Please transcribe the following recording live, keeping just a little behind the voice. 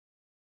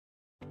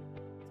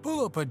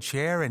Pull up a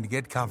chair and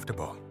get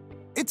comfortable.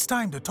 It's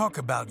time to talk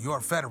about your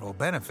federal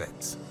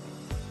benefits.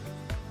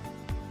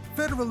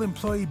 Federal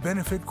Employee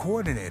Benefit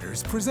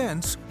Coordinators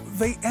presents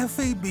the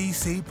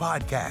FEBC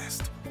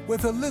Podcast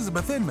with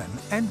Elizabeth Inman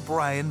and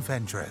Brian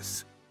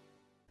Fentress.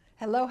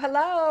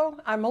 Hello.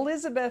 I'm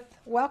Elizabeth.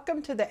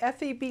 Welcome to the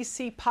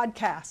FEBC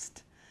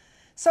Podcast.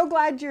 So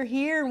glad you're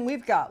here, and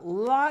we've got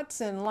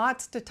lots and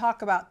lots to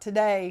talk about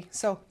today.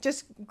 So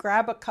just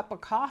grab a cup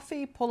of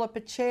coffee, pull up a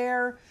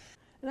chair.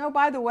 And oh,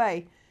 by the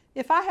way,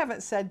 if I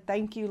haven't said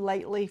thank you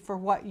lately for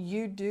what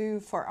you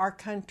do for our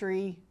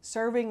country,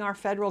 serving our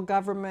federal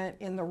government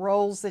in the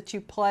roles that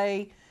you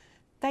play,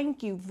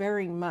 thank you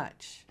very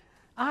much.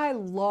 I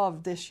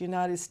love this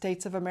United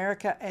States of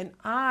America, and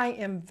I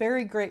am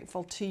very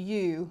grateful to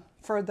you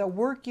for the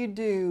work you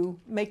do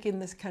making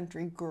this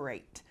country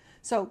great.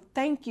 So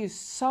thank you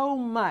so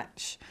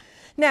much.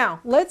 Now,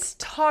 let's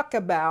talk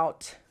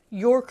about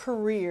your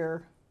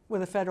career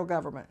with the federal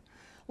government.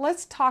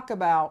 Let's talk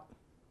about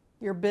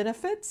your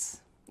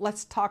benefits.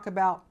 Let's talk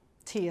about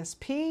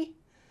TSP.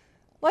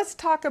 Let's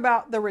talk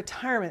about the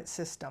retirement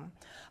system.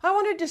 I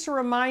wanted just to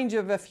remind you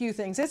of a few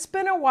things. It's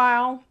been a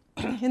while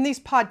in these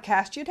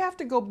podcasts. You'd have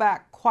to go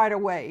back quite a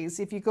ways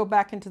if you go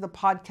back into the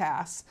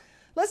podcasts.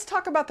 Let's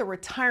talk about the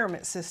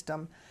retirement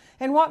system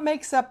and what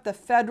makes up the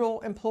federal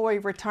employee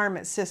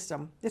retirement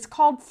system. It's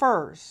called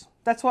FERS.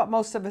 That's what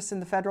most of us in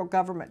the federal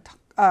government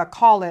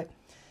call it.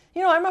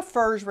 You know, I'm a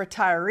FERS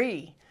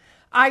retiree.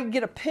 I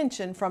get a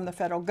pension from the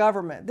federal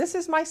government. This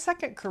is my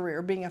second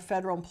career, being a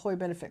federal employee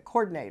benefit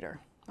coordinator.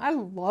 I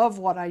love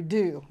what I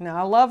do. Now,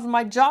 I love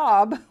my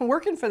job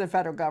working for the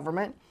federal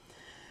government,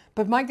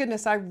 but my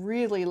goodness, I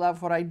really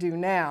love what I do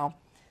now.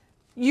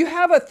 You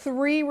have a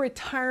 3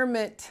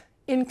 retirement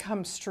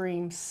income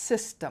stream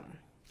system.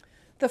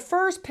 The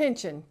first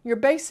pension, your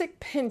basic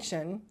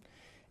pension,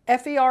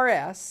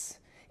 FERS,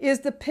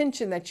 is the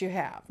pension that you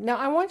have. Now,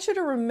 I want you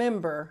to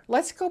remember,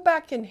 let's go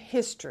back in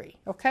history,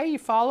 okay? You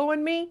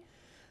following me?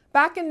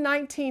 Back in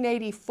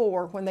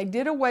 1984, when they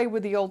did away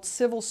with the old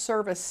civil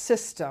service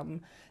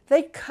system,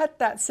 they cut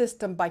that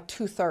system by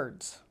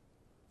 2/3.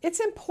 It's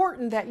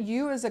important that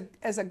you as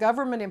a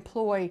government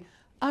employee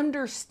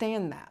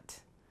understand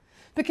that.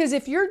 Because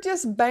if you're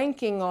just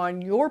banking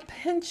on your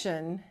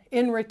pension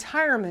in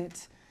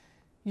retirement,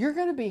 you're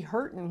going to be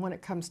hurting when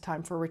it comes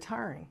time for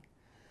retiring.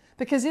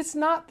 Because it's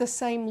not the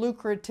same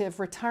lucrative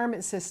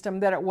retirement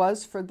system that it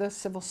was for the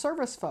civil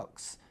service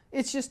folks.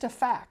 It's just a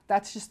fact.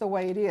 That's just the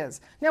way it is.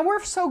 Now,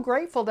 we're so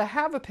grateful to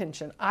have a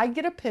pension. I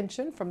get a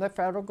pension from the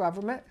federal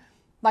government,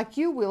 like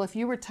you will if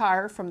you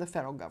retire from the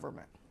federal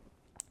government.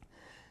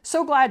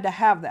 So glad to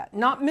have that.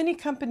 Not many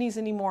companies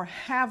anymore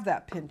have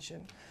that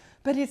pension,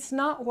 but it's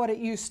not what it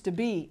used to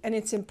be. And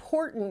it's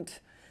important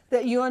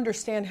that you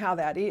understand how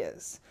that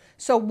is.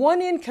 So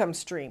one income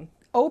stream,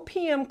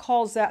 OPM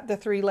calls that the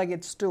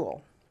 3-legged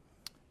stool.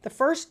 The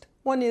first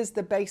one is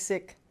the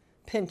basic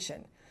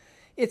pension.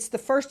 It's the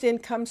first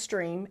income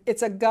stream.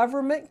 It's a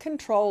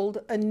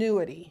government-controlled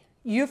annuity.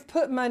 You've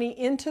put money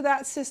into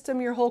that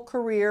system your whole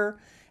career,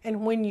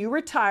 and when you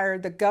retire,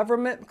 the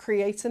government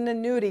creates an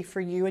annuity for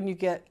you, and you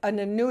get an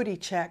annuity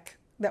check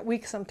that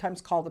we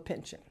sometimes call the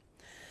pension.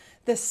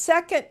 The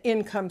second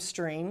income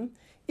stream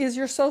is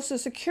your Social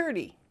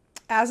Security.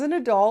 As an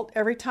adult,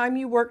 every time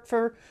you worked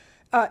for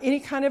any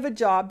kind of a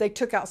job, they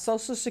took out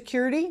Social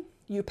Security.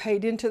 You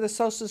paid into the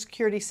Social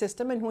Security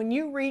system, and when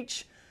you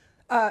reach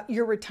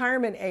your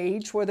retirement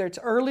age, whether it's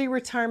early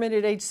retirement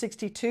at age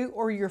 62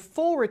 or your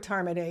full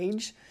retirement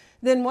age,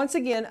 then once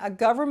again, a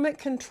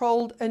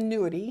government-controlled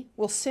annuity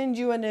will send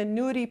you an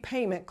annuity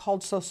payment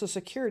called Social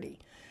Security.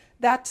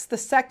 That's the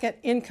second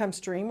income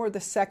stream, or the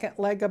second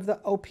leg of the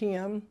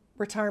OPM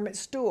retirement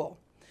stool.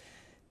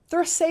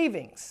 Thrift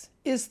savings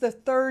is the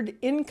third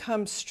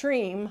income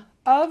stream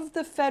of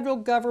the federal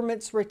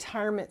government's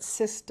retirement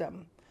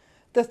system.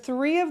 The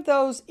 3 of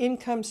those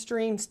income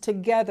streams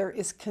together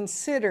is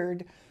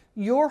considered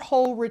your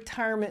whole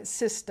retirement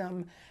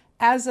system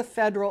as a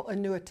federal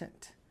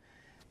annuitant.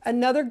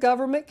 Another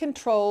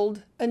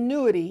government-controlled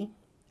annuity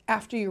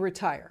after you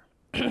retire.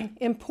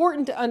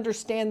 Important to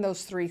understand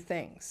those 3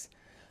 things.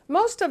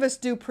 Most of us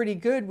do pretty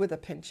good with a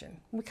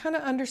pension. We kind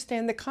of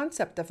understand the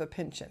concept of a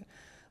pension.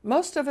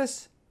 Most of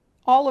us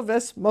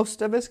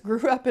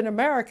grew up in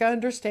America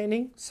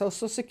understanding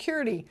Social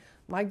Security.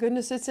 My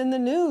goodness, it's in the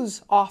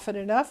news often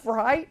enough,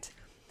 right?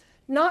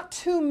 Not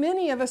too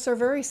many of us are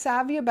very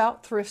savvy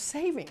about thrift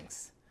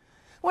savings.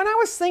 When I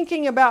was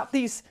thinking about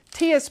these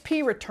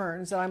TSP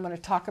returns that I'm going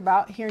to talk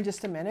about here in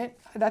just a minute,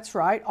 that's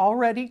right,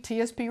 already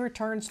TSP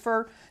returns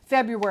for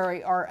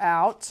February are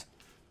out.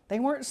 They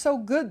weren't so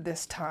good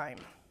this time.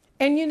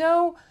 And you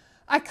know,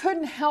 I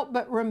couldn't help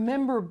but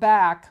remember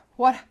back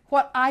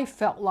what I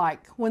felt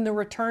like when the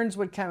returns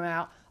would come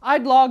out.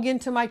 I'd log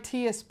into my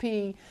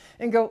TSP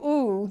and go,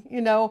 ooh,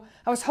 you know,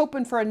 I was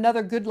hoping for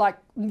another good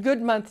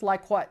month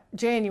like what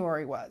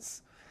January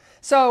was.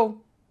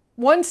 So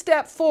one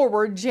step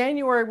forward,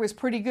 January was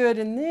pretty good,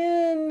 and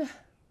then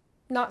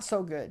not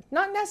so good.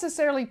 Not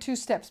necessarily 2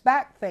 steps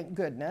back, thank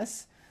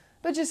goodness,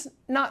 but just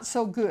not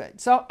so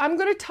good. So I'm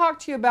going to talk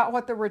to you about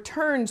what the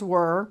returns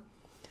were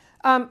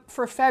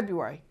for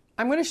February.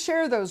 I'm going to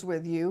share those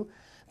with you,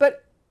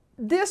 but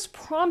this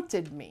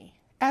prompted me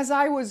as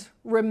I was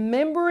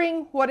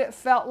remembering what it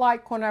felt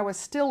like when I was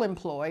still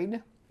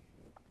employed,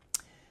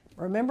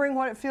 remembering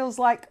what it feels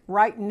like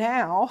right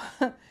now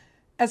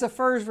as a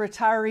FERS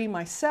retiree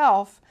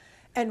myself,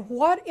 and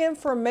what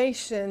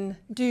information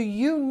do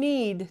you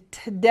need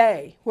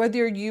today,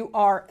 whether you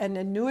are an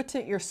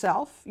annuitant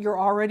yourself, you're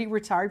already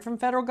retired from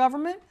federal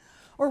government,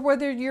 or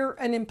whether you're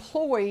an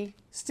employee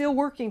still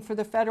working for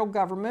the federal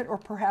government or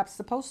perhaps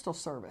the Postal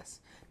Service.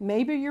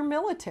 Maybe you're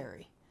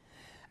military.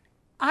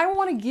 I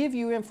want to give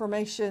you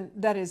information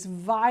that is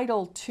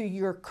vital to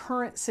your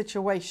current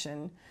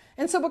situation.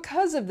 And so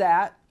because of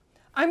that,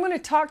 I'm going to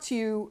talk to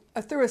you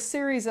through a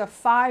series of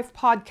 5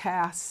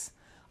 podcasts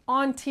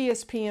on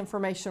TSP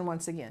information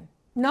once again.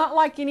 Not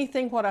like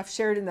anything what I've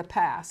shared in the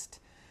past.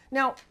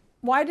 Now,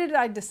 why did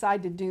I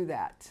decide to do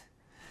that?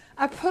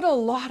 I put a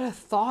lot of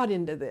thought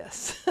into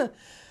this.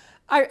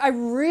 I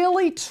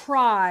really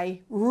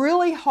try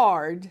really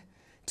hard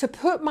to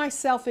put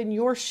myself in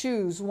your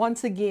shoes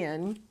once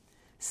again,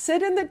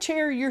 sit in the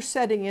chair you're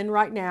sitting in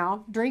right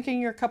now,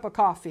 drinking your cup of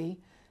coffee,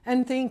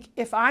 and think,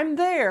 if I'm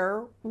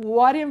there,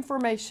 what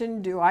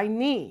information do I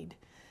need?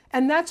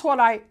 And that's what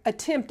I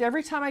attempt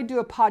every time I do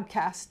a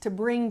podcast to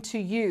bring to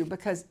you,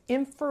 because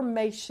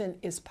information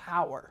is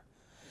power.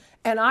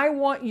 And I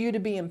want you to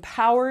be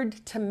empowered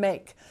to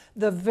make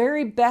the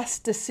very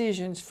best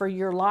decisions for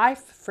your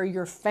life, for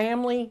your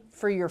family,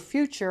 for your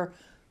future,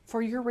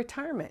 for your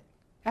retirement.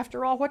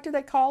 After all, what do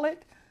they call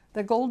it?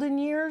 The golden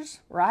years,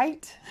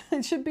 right?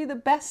 It should be the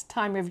best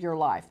time of your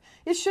life.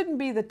 It shouldn't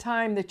be the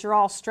time that you're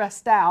all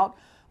stressed out,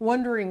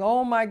 wondering,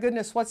 oh my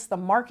goodness, what's the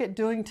market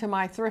doing to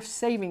my thrift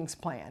savings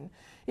plan?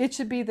 It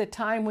should be the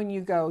time when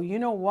you go, you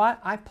know what?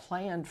 I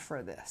planned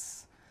for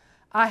this.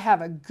 I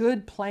have a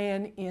good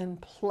plan in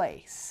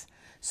place.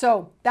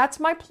 So that's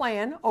my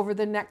plan over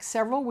the next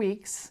several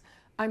weeks.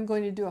 I'm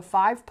going to do a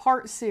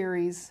 5-part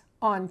series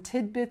on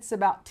tidbits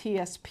about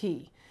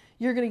TSP.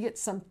 You're going to get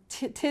some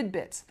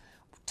tidbits.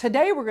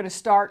 Today we're going to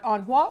start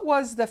on what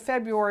was the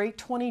February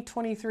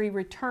 2023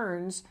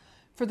 returns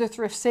for the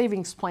thrift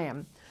savings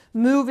plan.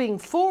 Moving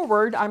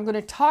forward, I'm going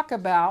to talk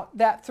about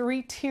that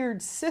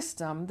 3-tiered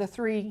system, the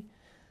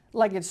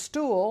 3-legged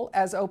stool,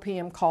 as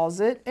OPM calls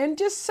it, and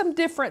just some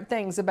different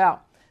things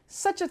about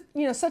such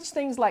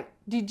things like,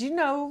 did you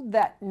know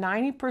that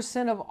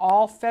 90% of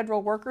all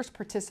federal workers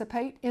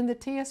participate in the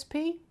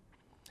TSP?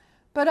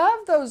 But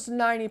of those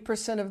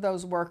 90% of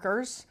those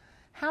workers,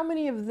 how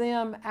many of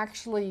them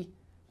actually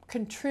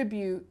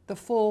contribute the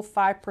full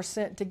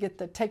 5%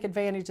 to take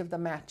advantage of the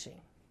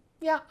matching?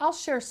 Yeah, I'll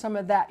share some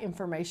of that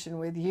information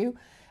with you.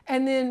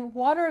 And then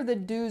what are the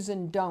do's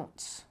and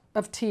don'ts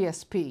of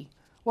TSP?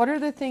 What are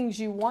the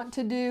things you want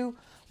to do?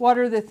 What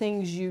are the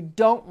things you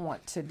don't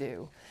want to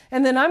do?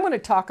 And then I'm going to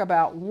talk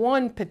about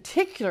one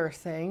particular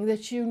thing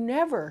that you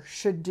never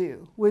should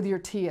do with your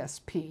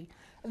TSP.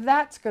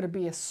 That's going to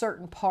be a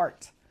certain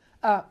part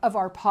of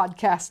our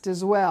podcast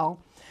as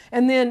well.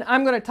 And then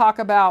I'm going to talk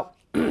about,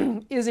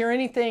 is there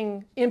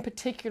anything in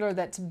particular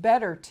that's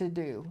better to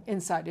do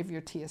inside of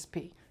your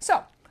TSP?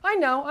 So I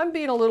know I'm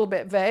being a little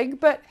bit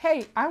vague, but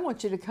hey, I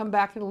want you to come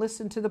back and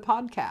listen to the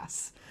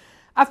podcasts.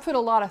 I've put a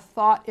lot of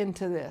thought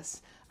into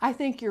this. I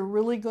think you're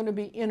really going to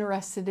be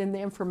interested in the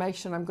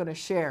information I'm going to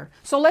share.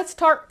 So let's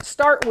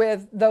start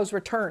with those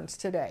returns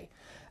today.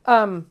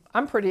 I'm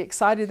pretty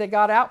excited they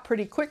got out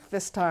pretty quick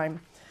this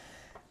time.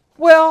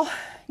 Well,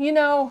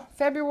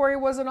 February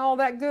wasn't all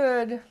that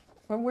good.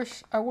 I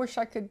wish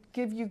I could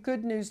give you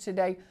good news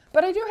today,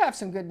 but I do have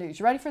some good news.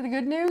 You ready for the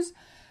good news?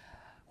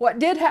 What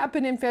did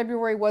happen in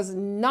February was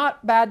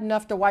not bad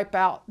enough to wipe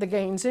out the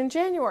gains in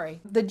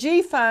January. The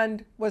G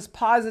fund was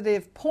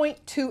positive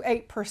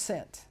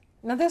 0.28%.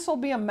 Now this will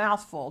be a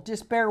mouthful,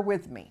 just bear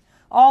with me.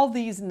 All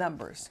these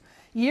numbers.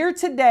 Year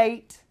to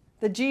date,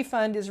 the G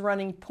fund is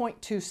running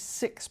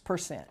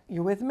 0.26%.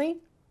 You with me?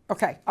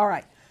 Okay, all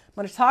right. I'm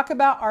going to talk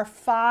about our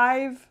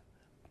 5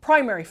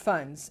 primary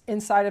funds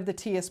inside of the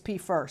TSP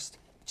first.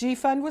 G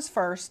fund was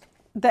first.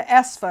 The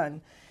S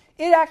fund,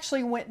 it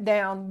actually went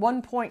down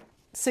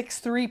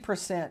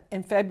 1.63%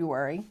 in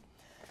February.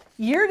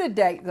 Year to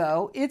date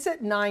though, it's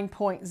at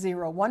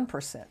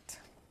 9.01%.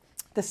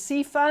 The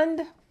C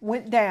fund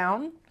went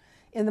down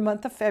in the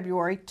month of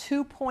February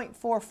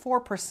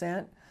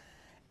 2.44%,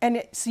 and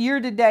it's year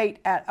to date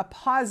at a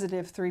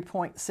positive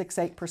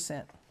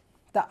 3.68%.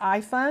 The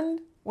I fund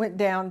went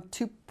down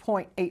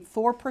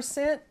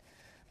 2.84%,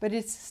 but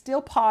it's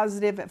still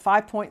positive at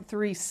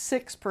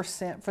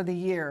 5.36% for the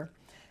year.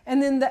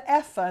 And then the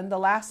F fund, the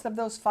last of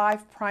those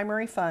 5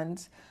 primary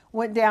funds,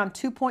 went down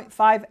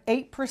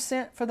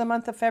 2.58% for the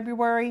month of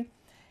February,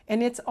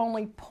 and it's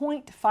only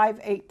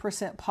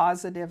 0.58%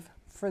 positive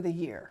for the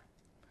year.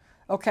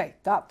 Okay,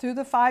 got through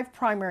the 5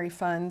 primary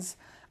funds.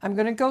 I'm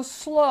going to go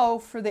slow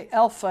for the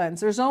L funds.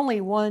 There's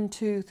only 1,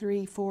 2,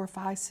 3, 4,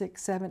 5,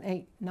 6, 7,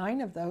 8,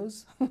 9 of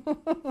those.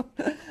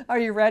 Are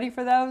you ready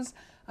for those?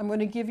 I'm going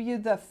to give you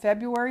the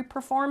February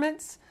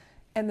performance,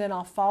 and then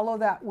I'll follow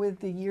that with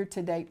the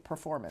year-to-date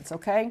performance,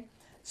 okay?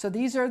 So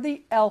these are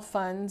the L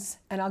funds,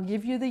 and I'll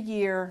give you the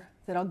year,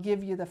 then I'll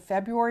give you the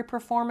February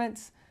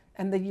performance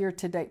and the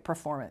year-to-date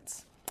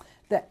performance.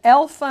 The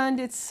L fund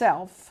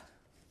itself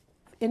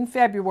in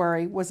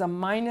February was a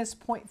minus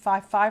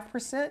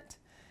 0.55%.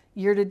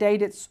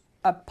 Year-to-date, it's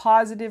a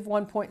positive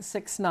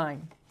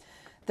 1.69.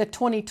 The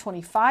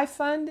 2025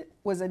 fund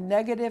was a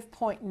negative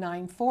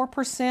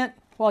 0.94%,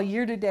 while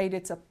year-to-date,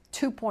 it's a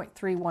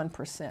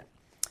 2.31%.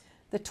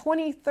 The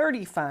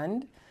 2030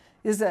 fund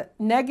is a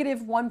negative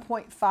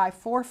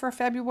 1.54 for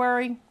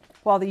February,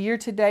 while the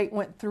year-to-date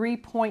went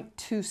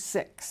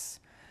 3.26.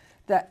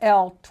 The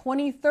L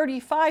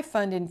 2035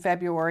 fund in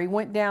February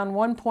went down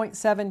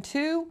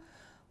 1.72,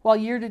 while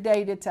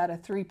year-to-date it's at a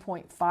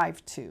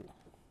 3.52.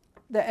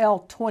 The L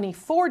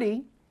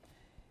 2040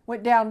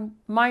 went down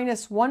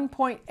minus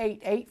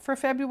 1.88 for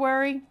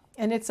February,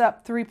 and it's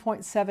up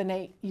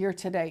 3.78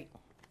 year-to-date.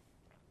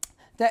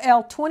 The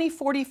L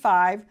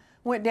 2045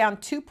 went down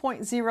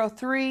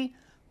 2.03,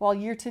 while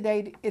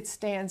year-to-date it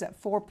stands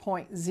at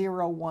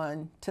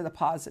 4.01 to the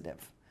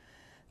positive.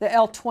 The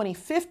L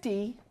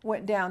 2050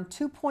 went down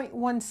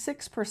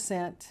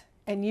 2.16%,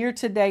 and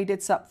year-to-date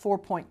it's up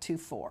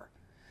 4.24.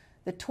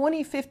 The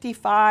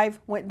 2055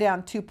 went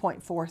down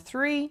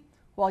 2.43,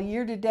 while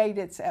year-to-date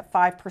it's at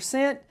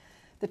 5%.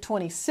 The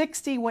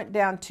 2060 went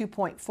down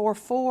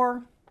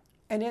 2.44,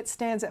 and it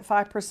stands at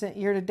 5%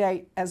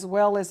 year-to-date, as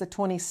well as the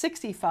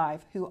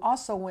 2065, who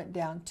also went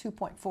down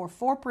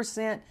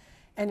 2.44%,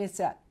 and it's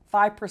at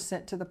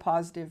 5% to the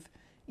positive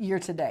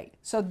year-to-date.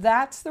 So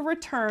that's the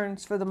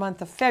returns for the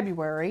month of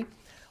February.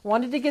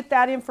 Wanted to get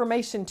that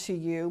information to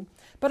you,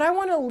 but I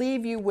want to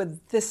leave you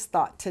with this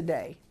thought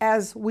today.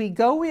 As we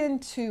go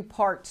into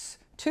parts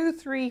 2,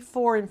 3,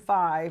 4, and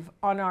 5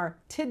 on our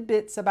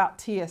tidbits about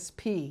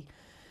TSP,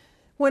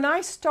 when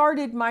I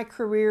started my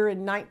career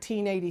in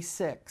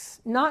 1986,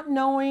 not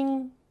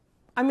knowing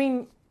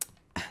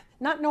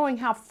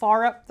how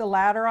far up the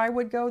ladder I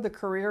would go, the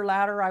career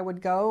ladder I would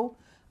go,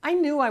 I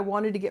knew I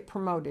wanted to get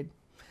promoted.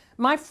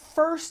 My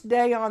first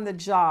day on the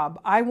job,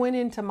 I went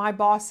into my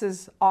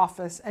boss's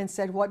office and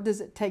said, "What does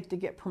it take to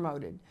get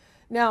promoted?"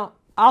 Now,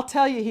 I'll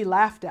tell you, he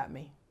laughed at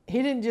me.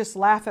 He didn't just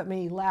laugh at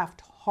me, he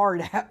laughed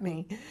hard at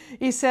me.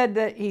 He said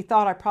that he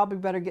thought I probably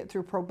better get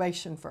through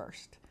probation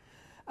first.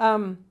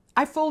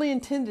 I fully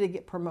intended to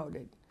get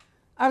promoted.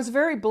 I was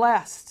very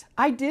blessed.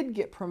 I did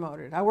get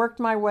promoted. I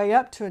worked my way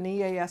up to an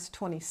EAS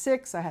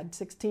 26. I had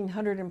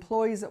 1,600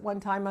 employees at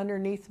one time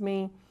underneath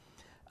me.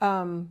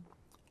 I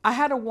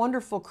had a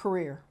wonderful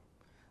career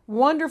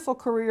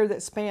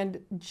that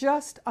spanned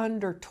just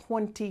under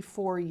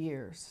 24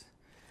 years.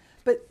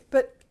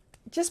 But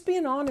just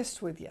being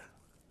honest with you,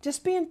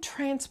 just being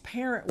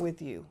transparent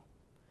with you,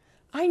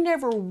 I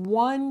never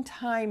one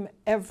time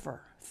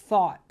ever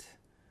thought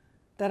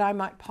that I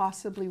might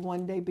possibly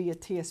one day be a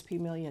TSP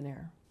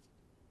millionaire.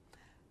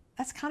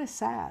 That's kind of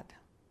sad.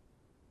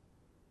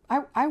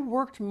 I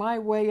worked my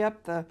way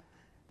up the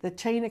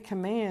chain of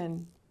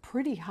command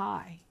pretty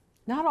high.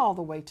 Not all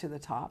the way to the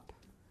top,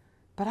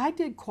 but I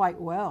did quite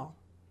well.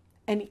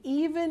 And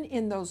even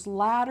in those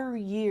latter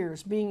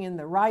years, being in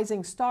the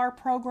Rising Star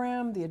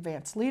program, the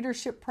Advanced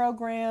Leadership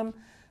program,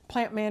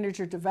 Plant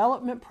Manager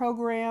Development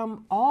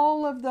program,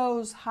 all of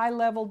those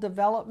high-level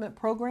development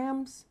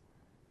programs,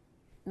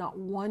 not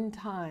one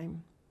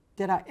time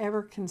did I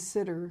ever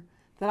consider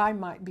that I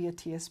might be a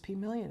TSP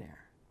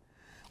millionaire.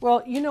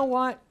 Well, you know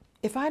what?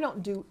 If I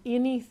don't do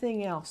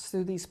anything else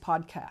through these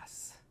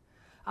podcasts,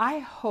 I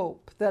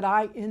hope that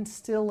I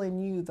instill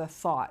in you the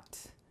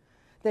thought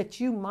that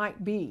you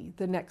might be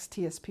the next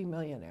TSP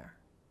millionaire.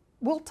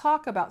 We'll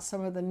talk about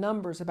some of the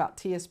numbers about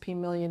TSP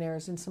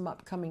millionaires in some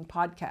upcoming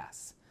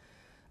podcasts.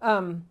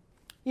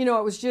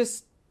 It was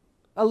just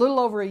a little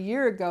over a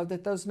year ago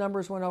that those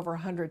numbers went over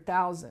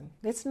 100,000.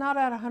 It's not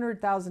at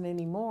 100,000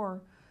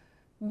 anymore.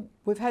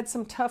 We've had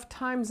some tough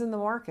times in the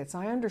markets.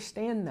 I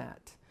understand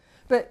that.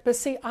 But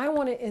see, I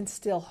want to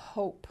instill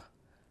hope.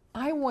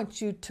 I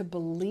want you to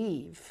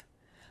believe.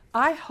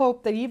 I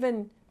hope that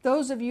even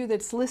those of you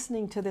that's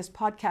listening to this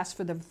podcast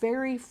for the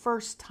very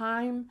first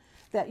time,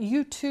 that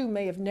you too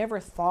may have never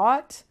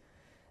thought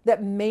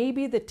that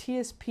maybe the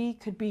TSP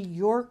could be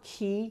your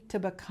key to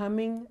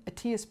becoming a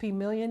TSP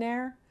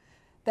millionaire,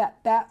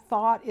 that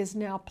thought is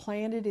now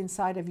planted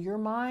inside of your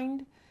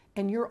mind,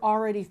 and you're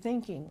already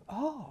thinking,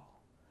 oh,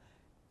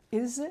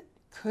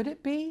 could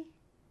it be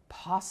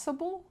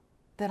possible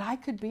that I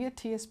could be a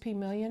TSP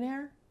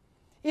millionaire?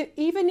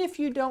 Even if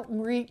you don't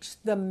reach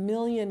the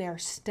millionaire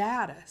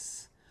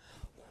status,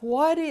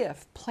 what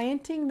if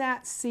planting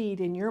that seed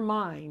in your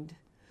mind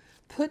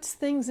puts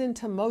things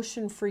into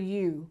motion for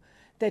you,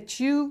 that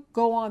you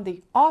go on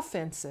the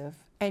offensive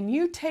and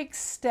you take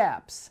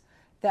steps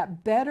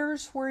that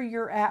betters where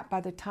you're at by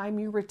the time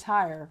you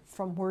retire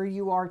from where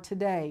you are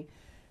today?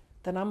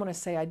 Then I'm going to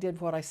say I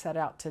did what I set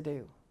out to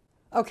do.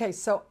 Okay,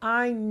 so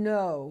I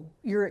know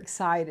you're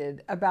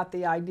excited about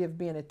the idea of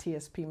being a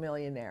TSP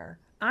millionaire.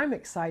 I'm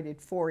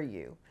excited for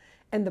you.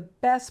 And the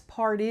best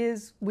part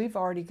is we've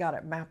already got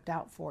it mapped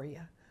out for you.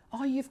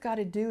 all you've got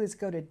to do is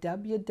go to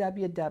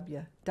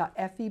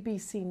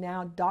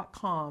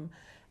www.febcnow.com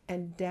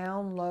and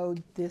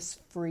download this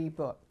free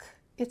book.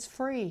 It's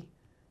free.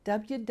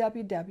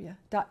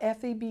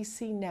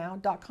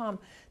 www.febcnow.com.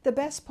 The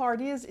best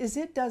part is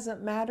it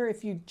doesn't matter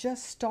if you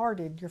just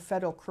started your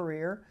federal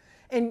career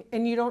and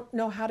you don't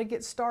know how to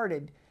get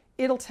started.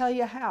 It'll tell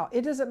you how.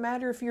 It doesn't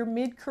matter if you're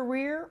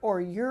mid-career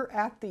or you're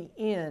at the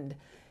end.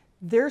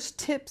 There's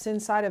tips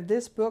inside of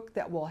this book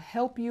that will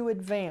help you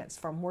advance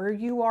from where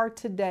you are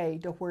today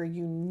to where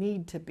you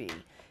need to be.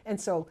 And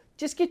so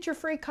just get your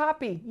free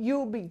copy.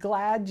 You'll be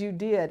glad you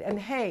did. And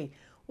hey,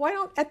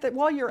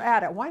 while you're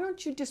at it, why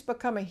don't you just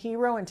become a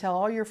hero and tell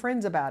all your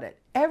friends about it?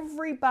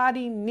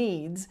 Everybody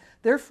needs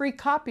their free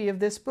copy of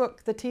this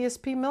book, The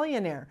TSP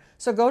Millionaire.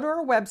 So go to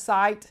our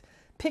website,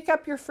 pick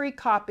up your free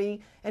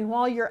copy, and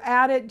while you're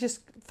at it,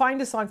 just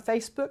find us on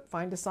Facebook,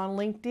 find us on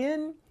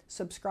LinkedIn,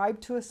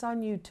 subscribe to us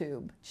on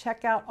YouTube.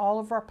 Check out all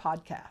of our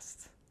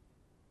podcasts.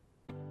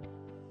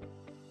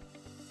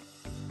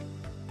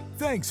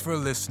 Thanks for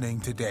listening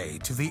today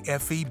to the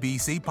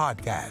FEBC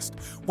podcast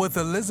with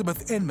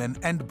Elizabeth Inman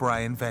and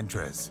Brian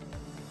Ventress.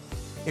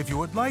 If you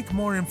would like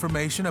more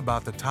information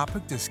about the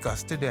topic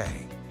discussed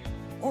today,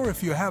 or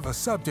if you have a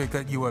subject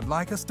that you would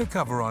like us to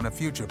cover on a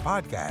future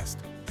podcast,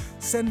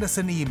 send us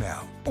an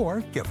email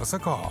or give us a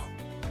call.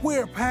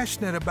 We're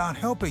passionate about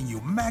helping you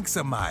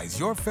maximize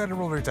your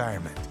federal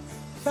retirement.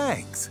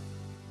 Thanks.